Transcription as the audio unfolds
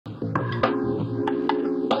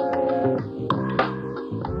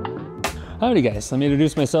Howdy guys, let me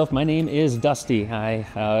introduce myself. My name is Dusty.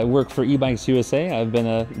 I work for eBikes USA. I've been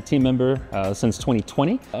a team member since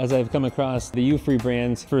 2020. As I've come across the Euphree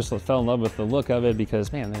brands, first I fell in love with the look of it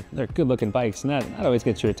because man, they're good looking bikes and that always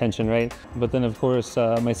gets your attention, right? But then of course,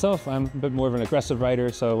 myself, I'm a bit more of an aggressive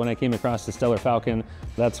rider. So when I came across the Stellar Falcon,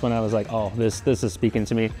 that's when I was like, oh, this is speaking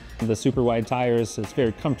to me. The super wide tires, it's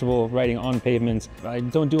very comfortable riding on pavement. I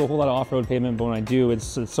don't do a whole lot of off-road pavement, but when I do,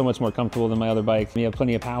 it's so much more comfortable than my other bike. We have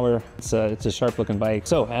plenty of power. It's a sharp looking bike.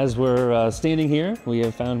 So as we're standing here, we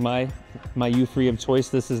have found my Euphree of choice.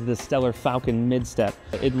 This is the Stellar Falcon mid-step.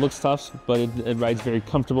 It looks tough, but it rides very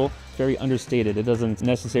comfortable, very understated. It doesn't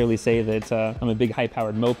necessarily say that I'm a big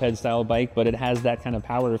high-powered moped style bike, but it has that kind of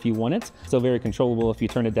power if you want it. Still very controllable if you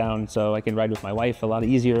turn it down, so I can ride with my wife a lot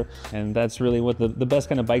easier. And that's really what the best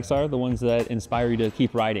kind of bikes are, the ones that inspire you to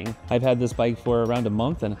keep riding. I've had this bike for around a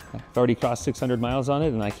month and I've already crossed 600 miles on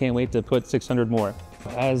it, and I can't wait to put 600 more.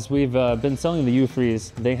 As we've been selling the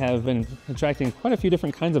Euphrees, they have been attracting quite a few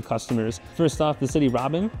different kinds of customers. First off, the City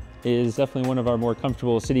Robin is definitely one of our more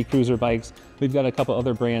comfortable city cruiser bikes. We've got a couple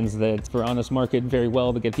other brands that for honest market very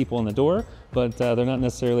well to get people in the door, but they're not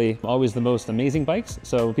necessarily always the most amazing bikes.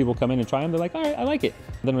 So people come in and try them, they're like, all right, I like it.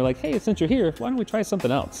 Then we're like, hey, since you're here, why don't we try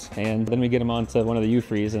something else? And then we get them onto one of the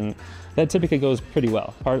Euphrees, and that typically goes pretty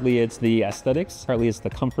well. Partly it's the aesthetics, partly it's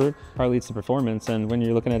the comfort, partly it's the performance. And when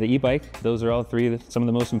you're looking at an e-bike, those are all three some of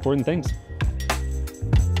the most important things.